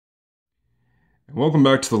Welcome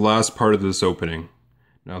back to the last part of this opening.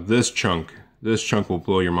 Now this chunk will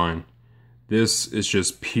blow your mind. This is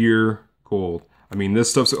just pure gold. I mean,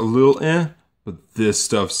 this stuff's a little but this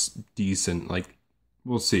stuff's decent. Like,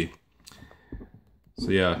 we'll see.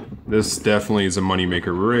 So yeah, this definitely is a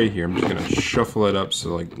moneymaker right here. I'm just gonna shuffle it up,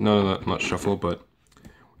 so like, no, not shuffle, but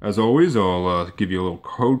as always, I'll give you a little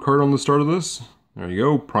code card on the start of this. There you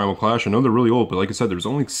go, Primal Clash. I know they're really old, but like I said, there's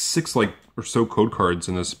only 6 or so code cards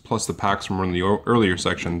in this, plus the packs from one of the earlier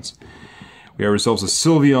sections. We have ourselves a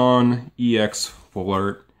Sylveon EX full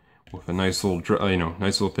art with a nice little,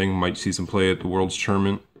 nice little thing. Might see some play at the World's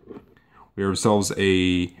Tournament. We have ourselves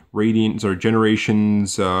a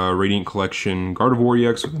Generations Radiant Collection Gardevoir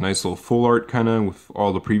EX with a nice little full art kind of with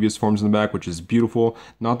all the previous forms in the back, which is beautiful.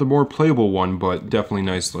 Not the more playable one, but definitely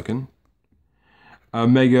nice looking. A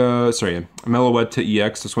Meloetta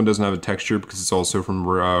EX. This one doesn't have a texture because it's also from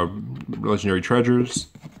Legendary Treasures.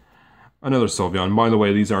 Another Sylveon. By the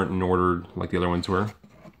way, these aren't in order like the other ones were.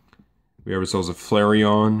 We have ourselves a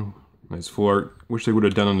Flareon. Nice full art. Wish they would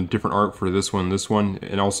have done a different art for this one,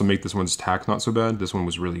 and also make this one's attack not so bad. This one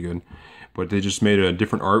was really good. But they just made a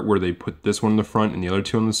different art where they put this one in the front and the other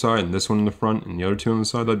two on the side, and this one in the front and the other two on the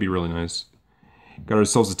side. That'd be really nice. Got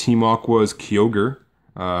ourselves a Team Aqua's Kyogre.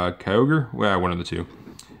 Kyogre? Well, one of the two.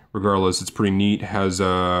 Regardless, it's pretty neat. Has,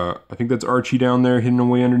 I think that's Archie down there hidden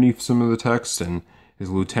away underneath some of the text, and his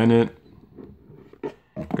lieutenant.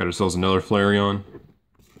 Got ourselves another Flareon.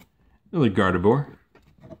 Another Gardevoir.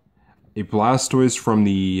 A Blastoise from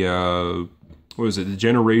the, what was it? The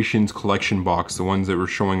Generations collection box. The ones that were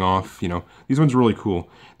showing off, These ones are really cool.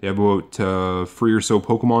 They have about 3 or so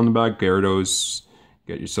Pokemon in the back. Gyarados.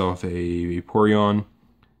 Get yourself a Vaporeon.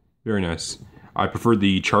 Very nice. I prefer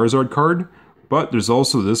the Charizard card, but there's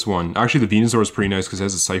also this one. Actually, the Venusaur is pretty nice because it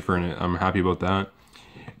has a cipher in it. I'm happy about that.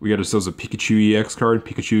 We got ourselves a Pikachu EX card.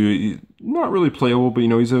 Pikachu, not really playable, but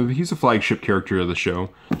he's a flagship character of the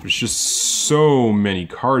show. There's just so many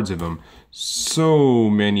cards of him. So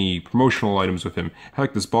many promotional items with him.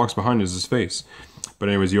 Heck, this box behind is his face. But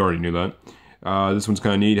anyways, you already knew that. This one's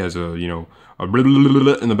kind of neat. Has a, a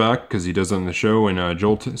in the back because he does that in the show. And not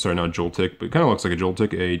Joltik, but it kind of looks like a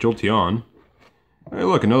Joltik. A Jolteon. Hey,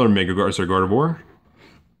 look, another Gardevoir.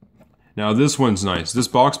 Now, this one's nice. This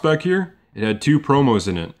box back here, it had 2 promos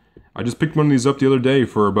in it. I just picked one of these up the other day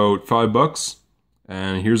for about $5,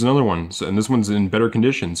 and here's another one. And this one's in better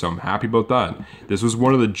condition, so I'm happy about that. This was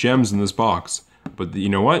one of the gems in this box. But you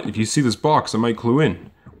know what? If you see this box, I might clue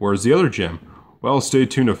in. Where's the other gem? Well, stay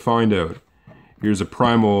tuned to find out. Here's a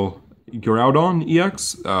Primal Groudon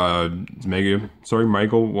EX.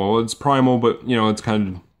 Michael. Well, it's Primal, but, it's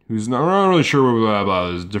kind of... Who's not really sure what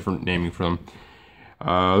there's a different naming for them.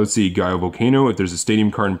 Let's see, Gaio Volcano. If there's a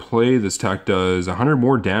stadium card in play, this attack does 100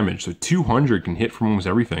 more damage. So 200 can hit from almost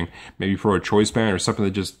everything. Maybe for a choice band or something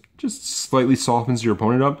that just slightly softens your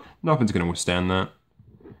opponent up. Nothing's going to withstand that.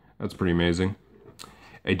 That's pretty amazing.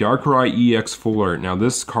 A Darkrai EX Full Art. Now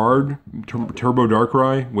this card, Turbo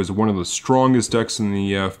Darkrai, was one of the strongest decks in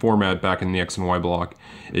the format back in the X and Y block.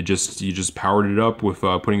 You just powered it up with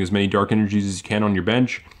putting as many Dark Energies as you can on your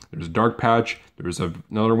bench. There's a Dark Patch. There's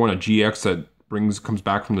another one, a GX, that comes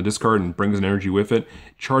back from the discard and brings an energy with it.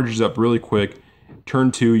 Charges up really quick.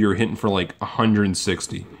 Turn 2, you're hitting for like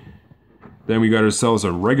 160. Then we got ourselves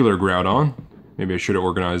a regular Groudon. Maybe I should have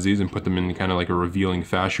organized these and put them in kind of like a revealing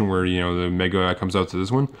fashion where, the Mega comes out to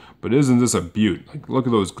this one. But isn't this a beaut? Like, look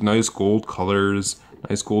at those nice gold colors,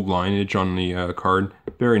 nice gold lineage on the card.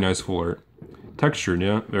 Very nice full art. Textured,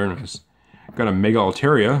 yeah, very nice. Got a Mega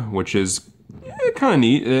Altaria, which is kind of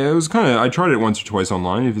neat. I tried it once or twice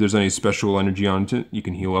online. If there's any special energy on it, you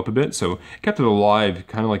can heal up a bit. So kept it alive,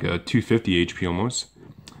 kind of like a 250 HP almost.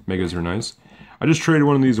 Megas are nice. I just traded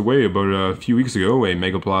one of these away about a few weeks ago, a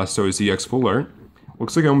Mega Blastoise EX Full Art.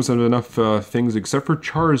 Looks like I almost have enough things, except for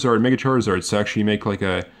Charizard, Mega Charizards, to actually make like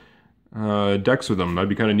a decks with them. That'd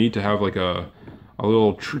be kind of neat to have like a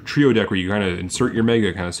little trio deck where you kind of insert your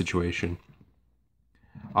Mega kind of situation.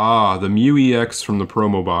 The Mew EX from the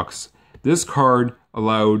promo box. This card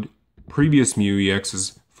allowed previous Mew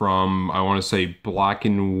EXs from, I want to say, black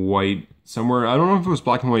and white somewhere. I don't know if it was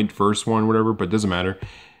black and white first one, whatever, but it doesn't matter.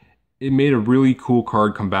 It made a really cool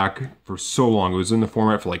card come back for so long. It was in the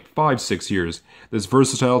format for like 5-6 years. This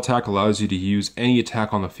versatile attack allows you to use any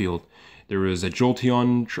attack on the field. There was a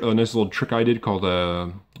Jolteon, a nice little trick I did called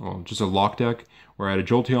just a lock deck, where I had a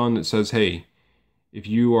Jolteon that says, hey, if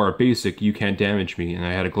you are basic, you can't damage me. And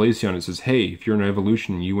I had a Glaceon that says, hey, if you're an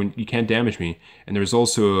evolution, you can't damage me. And there's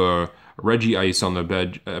also a Reggie Ice on the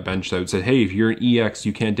bench that said, hey, if you're an EX,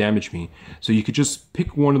 you can't damage me. So you could just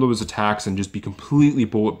pick one of those attacks and just be completely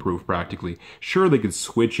bulletproof practically. Sure, they could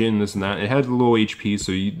switch in this and that. It had low HP,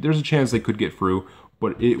 so there's a chance they could get through,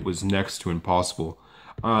 but it was next to impossible.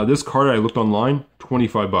 This card, I looked online,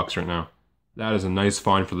 25 bucks right now. That is a nice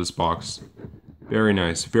find for this box. Very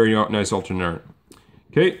nice alternate art.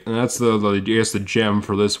 Okay, and that's I guess the gem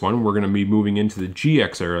for this one. We're going to be moving into the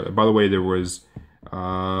GX era. By the way, there was,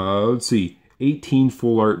 let's see, 18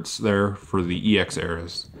 full arts there for the EX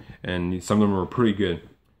eras. And some of them were pretty good.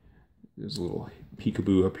 There's a little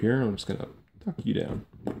peekaboo up here. I'm just going to tuck you down.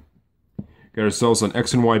 Got ourselves an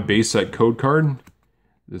X and Y base set code card.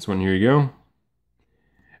 This one, here you go.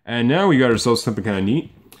 And now we got ourselves something kind of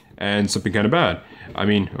neat and something kind of bad. I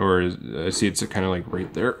mean, or I see it's kind of like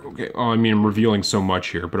right there. Okay, oh, I mean, I'm revealing so much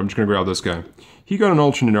here, but I'm just going to grab this guy. He got an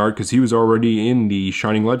alternate art because he was already in the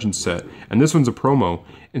Shining Legends set, and this one's a promo.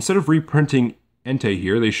 Instead of reprinting Entei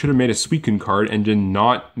here, they should have made a Suicune card and did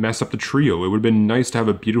not mess up the trio. It would have been nice to have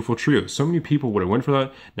a beautiful trio. So many people would have went for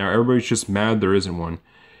that. Now everybody's just mad there isn't one.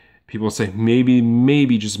 People say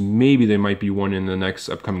maybe, just maybe they might be one in the next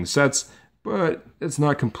upcoming sets, but it's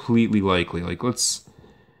not completely likely. Like, it's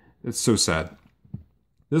so sad.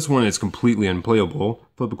 This one is completely unplayable.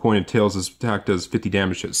 Flip a coin and tails, this attack does 50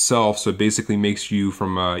 damage to itself, so it basically makes you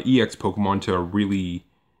from EX Pokemon to a really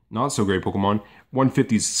not so great Pokemon.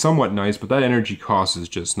 150 is somewhat nice, but that energy cost is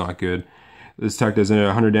just not good. This attack does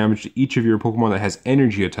 100 damage to each of your Pokemon that has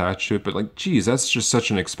energy attached to it, but like, geez, that's just such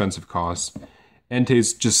an expensive cost.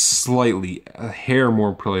 Entei's just slightly, a hair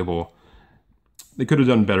more playable. They could have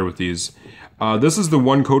done better with these. This is the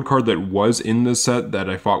one code card that was in this set that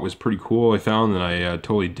I thought was pretty cool. I found and I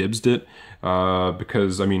totally dibsed it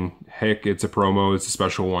because, I mean, heck, it's a promo, it's a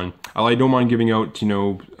special one. I don't mind giving out, you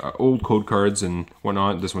know, old code cards and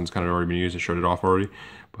whatnot. This one's kind of already been used, I showed it off already.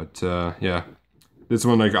 But yeah, this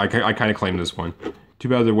one, I kind of claim this one. Too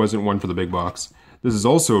bad there wasn't one for the big box. This is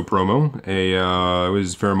also a promo. It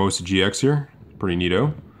was Pheromosa GX here. Pretty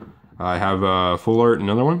neato. I have a full art,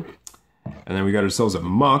 another one. And then we got ourselves a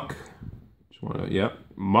Muck. Yep,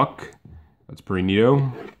 Muck. That's pretty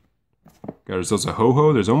neato. Got ourselves a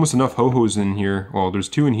Ho-Ho. There's almost enough Ho-Hos in here. Well, there's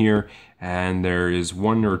 2 in here, and there is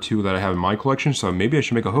 1 or 2 that I have in my collection, so maybe I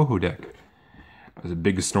should make a Ho-Ho deck. There's a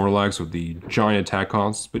big Snorlax with the giant attack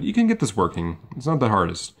costs, but you can get this working. It's not the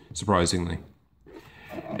hardest, surprisingly.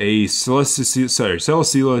 A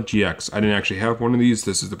Celesteela GX. I didn't actually have one of these.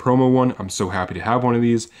 This is the promo one. I'm so happy to have one of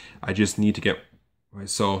these. I just need to get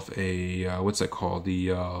myself a, what's that called? The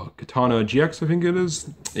Katana GX, I think it is.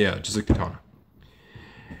 Yeah, just a Katana.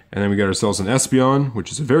 And then we got ourselves an Espeon,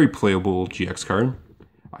 which is a very playable GX card.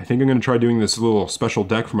 I think I'm going to try doing this little special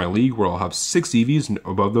deck for my league where I'll have 6 EVs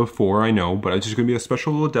above the 4, I know, but it's just going to be a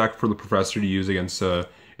special little deck for the professor to use against, you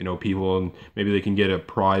know, people, and maybe they can get a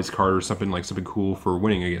prize card or something like something cool for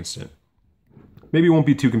winning against it. Maybe it won't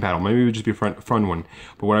be too compatible. Maybe it would just be a fun one.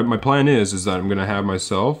 But what my plan is that I'm going to have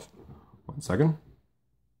myself, 1 second.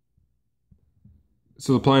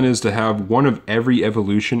 So the plan is to have one of every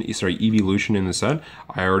evolution in the set.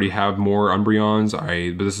 I already have more Umbreons,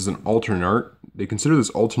 but this is an alternate art. They consider this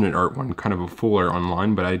alternate art one kind of a full art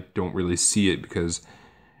online, but I don't really see it because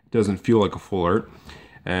it doesn't feel like a full art.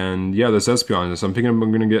 And yeah, this Espeon, so I'm thinking I'm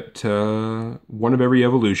going to get one of every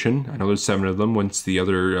evolution. I know there's 7 of them once the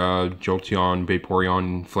other Jolteon,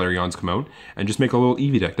 Vaporeon, Flareons come out. And just make a little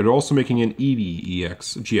Eevee deck. They're also making an Eevee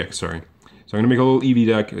GX, sorry. So I'm going to make a little Eevee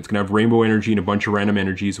deck. It's going to have rainbow energy and a bunch of random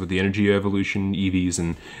energies with the energy evolution Eevees.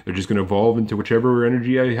 And they're just going to evolve into whichever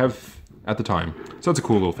energy I have at the time. So that's a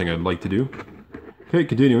cool little thing I'd like to do. Okay,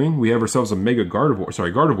 continuing. We have ourselves a Mega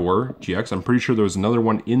Gardevoir GX. I'm pretty sure there was another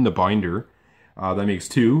one in the binder. That makes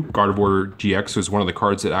 2. Gardevoir GX was one of the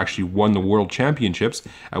cards that actually won the World Championships.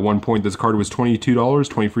 At one point, this card was $22,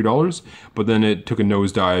 $23, but then it took a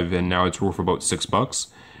nosedive, and now it's worth about $6.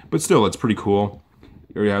 But still, it's pretty cool.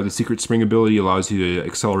 You have the Secret Spring ability, allows you to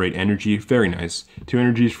accelerate energy. Very nice. 2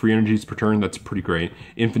 energies, 3 energies per turn. That's pretty great.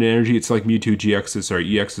 Infinite energy. It's like Mewtwo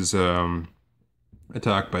EX's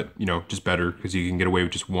attack, but you know, just better because you can get away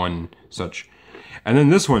with just 1 such. And then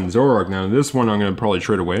this one, Zoroark. Now this one I'm going to probably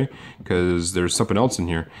trade away because there's something else in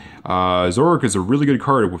here. Zoroark is a really good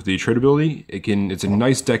card with the trade ability. It's a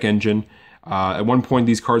nice deck engine. At one point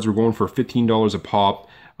these cards were going for $15 a pop.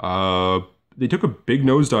 They took a big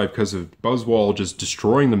nosedive because of Buzzwole just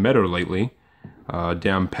destroying the meta lately.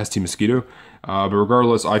 Damn pesty mosquito. But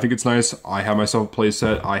regardless, I think it's nice. I have myself a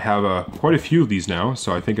playset. I have quite a few of these now,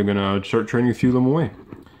 so I think I'm going to start trading a few of them away.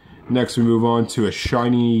 Next, we move on to a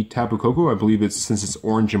shiny Tapu Koko. I believe it's, since it's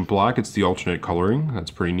orange and black, it's the alternate coloring.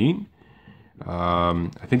 That's pretty neat. I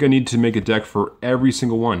think I need to make a deck for every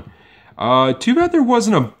single one. Too bad there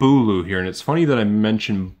wasn't a Bulu here, and it's funny that I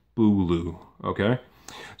mentioned Bulu. Okay,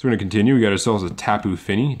 so we're going to continue. We got ourselves a Tapu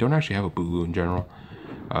Fini. Don't actually have a Bulu in general.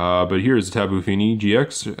 But here's a Tapu Fini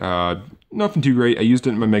GX. Nothing too great. I used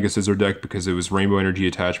it in my Mega Scizor deck because it was Rainbow Energy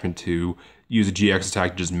attachment to use a GX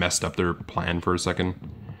attack. Just messed up their plan for a second.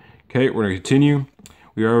 Okay, we're going to continue.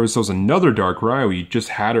 We got ourselves another Darkrai. We just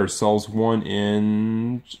had ourselves one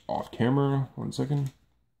in... off camera. 1 second.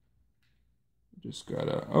 Just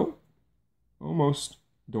gotta... oh. Almost.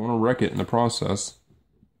 Don't want to wreck it in the process.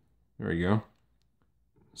 There we go.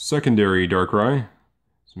 Secondary Darkrai.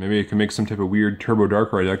 So maybe I can make some type of weird Turbo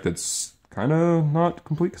Darkrai deck that's kind of not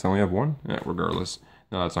complete because I only have one. Yeah, regardless.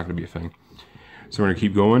 No, that's not going to be a thing. So we're going to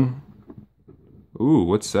keep going. Ooh,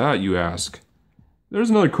 what's that, you ask? There's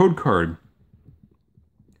another code card.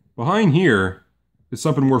 Behind here is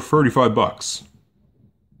something worth 35 bucks.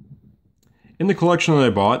 In the collection that I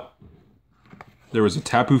bought, there was a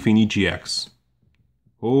Tapu Fini GX.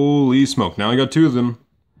 Holy smoke, now I got 2 of them.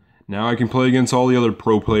 Now I can play against all the other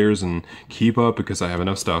pro players and keep up because I have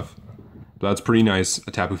enough stuff. But that's pretty nice,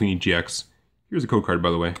 a Tapu Fini GX. Here's a code card,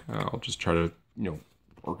 by the way. I'll just try to,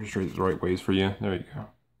 orchestrate it the right ways for you. There you go.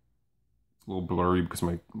 It's a little blurry because of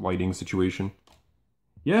my lighting situation.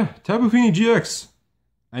 Yeah, Tapu Fini GX.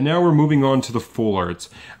 And now we're moving on to the full arts.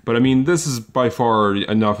 But I mean, this is by far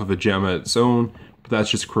enough of a gem at its own, but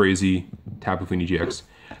that's just crazy. Tapu Fini GX.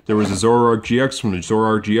 There was a Zoroark GX from the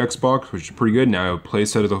Zoroark GX box, which is pretty good. Now I have a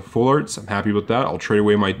playset of the full arts. I'm happy with that. I'll trade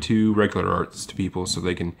away my 2 regular arts to people so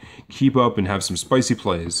they can keep up and have some spicy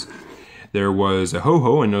plays. There was a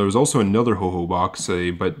Ho-Ho, and there was also another Ho-Ho box,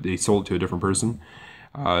 but they sold it to a different person.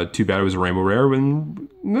 Too bad it was a Rainbow Rare, and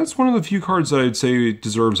that's one of the few cards that I'd say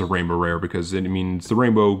deserves a Rainbow Rare because it means the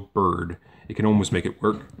Rainbow Bird. It can almost make it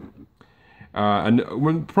work. And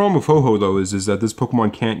the problem with Ho-Ho though is that this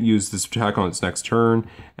Pokemon can't use this attack on its next turn,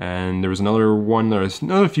 and there was another one, there's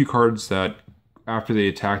another few cards that after they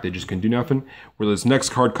attack they just can do nothing, where this next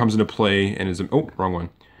card comes into play and is, oh, wrong one.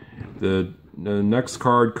 The next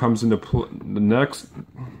card comes into the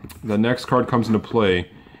next card comes into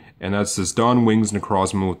play, and that's this Dawn Wings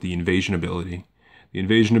Necrozma with the Invasion ability. The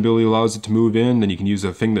Invasion ability allows it to move in, then you can use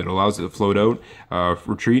a thing that allows it to float out,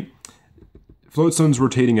 retreat. Floatstone's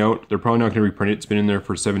rotating out. They're probably not going to reprint it. It's been in there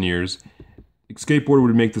for 7 years. Skateboard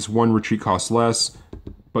would make this 1 retreat cost less,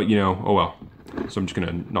 but oh well. So I'm just going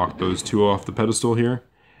to knock those 2 off the pedestal here.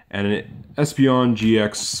 And an Espeon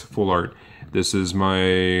GX full art. This is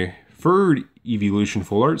my 3rd evolution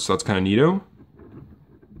full art, so that's kind of neato.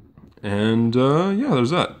 And yeah,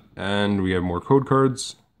 there's that. And we have more code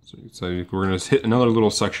cards. So we're going to hit another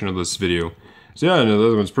little section of this video. So yeah,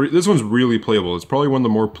 no, this one's really playable. It's probably one of the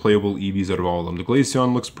more playable Eevees out of all of them. The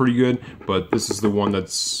Glaceon looks pretty good, but this is the one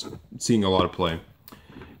that's seeing a lot of play.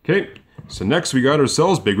 Okay, so next we got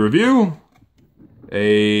ourselves, big review,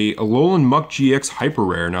 a Alolan Muck GX Hyper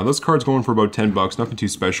Rare. Now this card's going for about 10 bucks, nothing too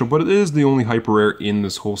special, but it is the only Hyper Rare in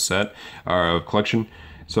this whole set collection.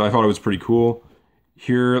 So I thought it was pretty cool.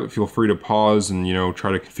 Here, feel free to pause and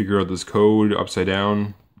try to figure out this code upside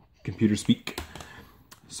down, computer speak.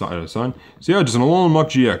 Side of the sun. So yeah, just an Alolan Muck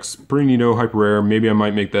GX. Pretty neato, hyper rare. Maybe I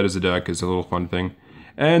might make that as a deck as a little fun thing.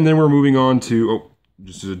 And then we're moving on to,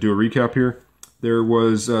 just to do a recap here. There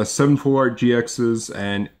was 7 full art GXs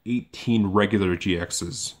and 18 regular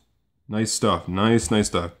GXs. Nice stuff. Nice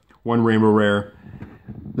stuff. 1 rainbow rare.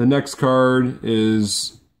 The next card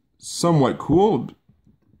is somewhat cool.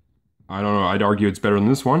 I don't know, I'd argue it's better than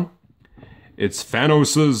this one. It's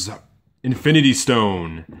Thanos' Infinity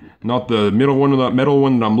Stone. Not the middle one, that metal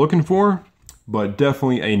one that I'm looking for, but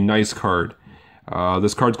definitely a nice card.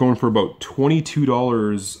 This card's going for about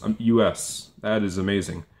 $22 US. That is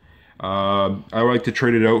amazing. I would like to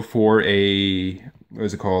trade it out for a, what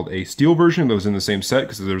is it called? A steel version that was in the same set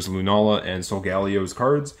because there's Lunala and Solgalio's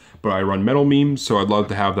cards, but I run metal memes, so I'd love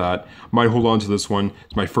to have that. Might hold on to this one.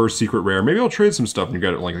 It's my first secret rare. Maybe I'll trade some stuff and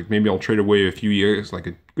get it. Like maybe I'll trade away a few EX, like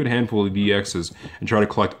a good handful of EXs, and try to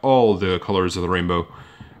collect all the colors of the rainbow.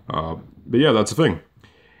 But yeah, that's the thing.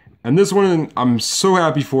 And this one I'm so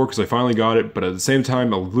happy for because I finally got it, but at the same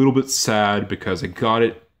time a little bit sad because I got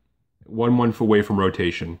it 1 month away from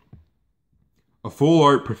rotation. A full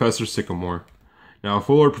art Professor Sycamore. Now,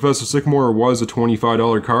 Full Art Professor Sycamore was a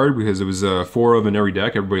 $25 card because it was 4 of in every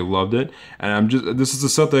deck. Everybody loved it. And this is a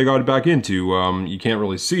set that I got back into. You can't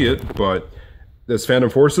really see it, but this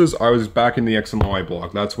Phantom Forces, I was back in the X and Y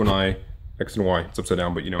block. That's when X and Y, it's upside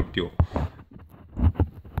down, but deal.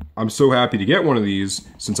 I'm so happy to get one of these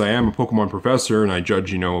since I am a Pokemon professor and I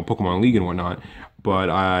judge, you know, a Pokemon League and whatnot.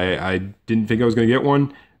 But I didn't think I was going to get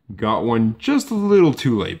one. Got one just a little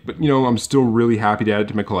too late. But, you know, I'm still really happy to add it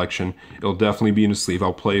to my collection. It'll definitely be in a sleeve.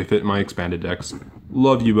 I'll play with it in my expanded decks.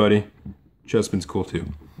 Love you, buddy. Chespin's cool,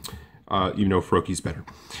 too. Even though Froakie's better.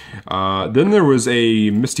 Then there was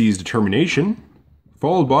a Misty's Determination,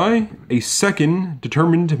 followed by a second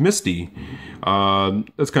Determined Misty.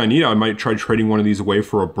 That's kind of neat. I might try trading one of these away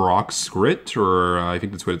for a Brock Skrit, or I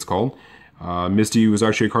think that's what it's called. Misty was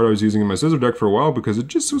actually a card I was using in my Scissor deck for a while because it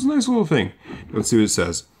just was a nice little thing. Let's see what it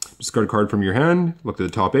says. Discard a card from your hand, look at the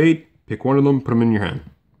top 8, pick one of them, put them in your hand.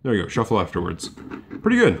 There you go, shuffle afterwards.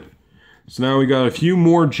 Pretty good. So now we got a few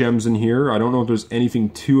more gems in here. I don't know if there's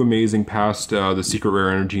anything too amazing past the Secret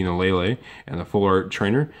Rare Energy and the Lele and the Full Art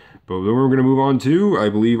Trainer. But then we're going to move on to, I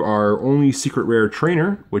believe, our only Secret Rare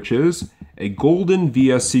Trainer, which is a Golden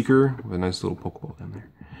VS Seeker with a nice little Pokeball down there.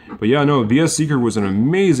 But yeah, no, VS Seeker was an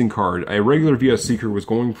amazing card. A regular VS Seeker was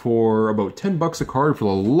going for about 10 bucks a card for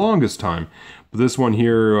the longest time. But this one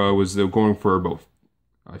here was going for about,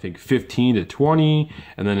 I think, 15 to 20,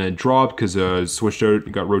 and then it dropped because it switched out,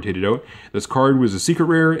 it got rotated out. This card was a secret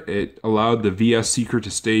rare. It allowed the VS Seeker to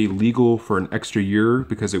stay legal for an extra year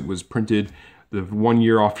because it was printed the 1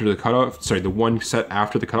 year after the cutoff, sorry, the one set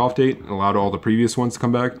after the cutoff date, and allowed all the previous ones to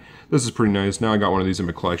come back. This is pretty nice. Now I got one of these in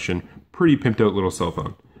my collection. Pretty pimped out little cell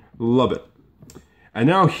phone. Love it. And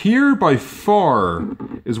now here by far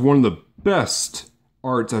is one of the best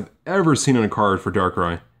arts I've ever seen on a card for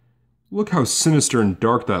Darkrai. Look how sinister and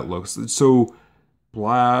dark that looks. It's so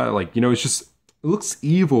blah, like, you know, it's just, it looks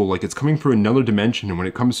evil, like it's coming from another dimension, and when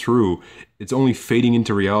it comes through, it's only fading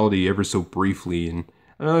into reality ever so briefly, and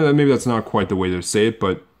maybe that's not quite the way to say it,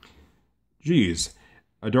 but geez.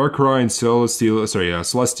 A Darkrai and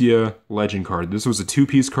Celestia Legend card. This was a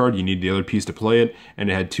 2-piece card, you need the other piece to play it, and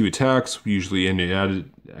it had 2 attacks, usually, and it it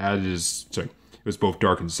was both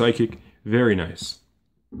Dark and Psychic. Very nice.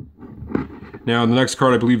 Now, the next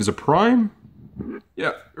card I believe is a Prime.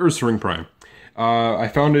 Yeah, Ursaring Prime. I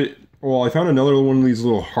found another one of these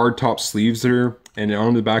little hard top sleeves there, and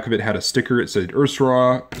on the back of it had a sticker. It said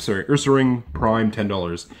Ursaring Prime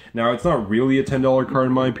 $10. Now, it's not really a $10 card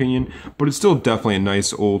in my opinion, but it's still definitely a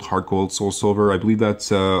nice old Heart Gold Soul Silver. I believe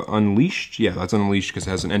that's Unleashed. Yeah, that's Unleashed because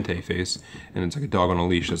it has an Entei face, and it's like a dog on a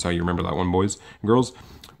leash. That's how you remember that one, boys and girls.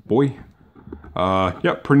 Boy.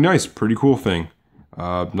 Yeah, pretty nice. Pretty cool thing.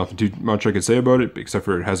 Nothing too much I could say about it, except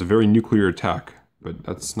for it has a very nuclear attack, but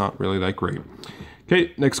that's not really that great.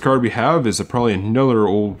 Okay, next card we have is probably another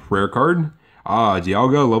old rare card.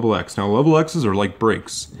 Dialga Level X. Now, Level X's are like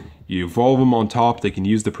breaks. You evolve them on top, they can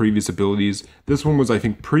use the previous abilities. This one was, I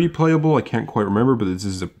think, pretty playable. I can't quite remember, but this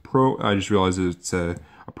is a pro. I just realized it's a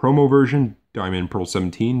promo version, Diamond Pearl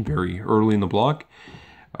 17, very early in the block.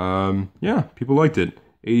 Yeah, people liked it.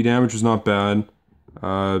 80 damage was not bad.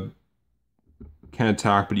 Can't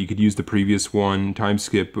attack, but you could use the previous one. Time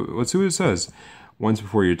skip. Let's see what it says. Once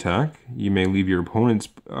before you attack, you may leave your opponent's.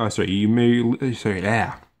 Sorry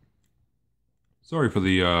for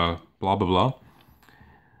the blah blah blah.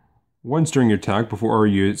 Once during your attack, before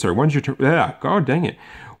you. Sorry, once your turn. God dang it.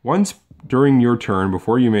 Once during your turn,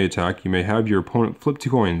 before you may attack, you may have your opponent flip 2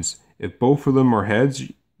 coins. If both of them are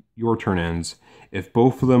heads, your turn ends. If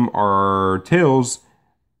both of them are tails,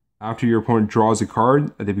 after your opponent draws a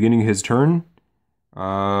card at the beginning of his turn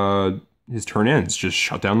ends. Just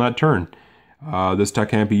shut down that turn. This tech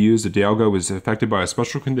can't be used. The Dialga was affected by a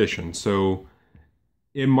special condition, so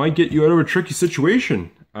it might get you out of a tricky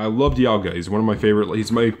situation. I love Dialga. He's one of my favorite. He's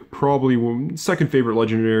my probably second favorite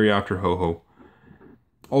legendary after Ho-Ho.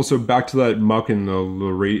 Also, back to that Muck and the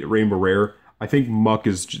Rainbow Rare. I think Muck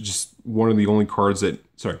is just one of the only cards that...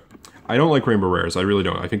 Sorry. I don't like Rainbow Rares. I really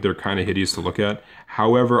don't. I think they're kind of hideous to look at.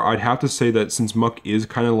 However, I'd have to say that since Muck is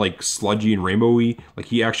kind of like sludgy and rainbowy, like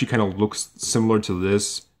he actually kind of looks similar to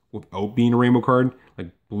this without being a rainbow card,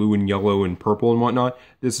 like blue and yellow and purple and whatnot,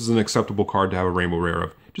 this is an acceptable card to have a Rainbow Rare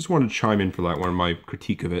of. Just wanted to chime in for that one, my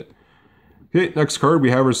critique of it. Okay, next card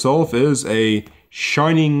we have ourselves is a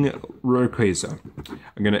Shining Rayquaza.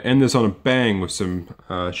 I'm going to end this on a bang with some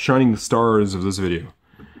shining stars of this video.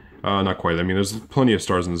 Not quite, I mean there's plenty of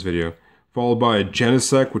stars in this video. Followed by a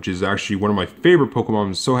Genesect, which is actually one of my favorite Pokemon.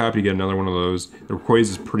 I'm so happy to get another one of those. The Rayquaza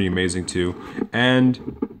is pretty amazing too.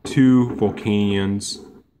 And 2 Volcanions.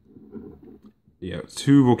 Yeah,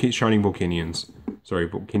 2 Shining Volcanions. Sorry,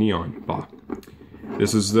 Volcanion. Blah.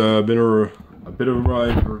 This has been a bit of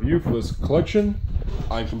my review for this collection.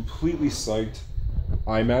 I'm completely psyched.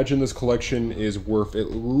 I imagine this collection is worth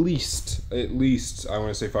at least, I want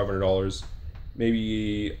to say $500.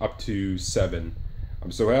 Maybe up to $7.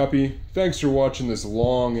 I'm so happy. Thanks for watching this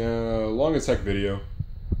long as heck video.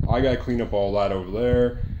 I gotta clean up all that over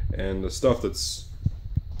there, and the stuff that's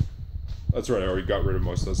right, I already got rid of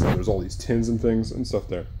most of that stuff. There's all these tins and things and stuff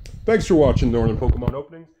there. Thanks for watching Northern Pokemon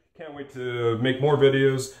openings. Can't wait to make more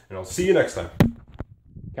videos, and I'll see you next time.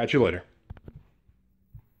 Catch you later.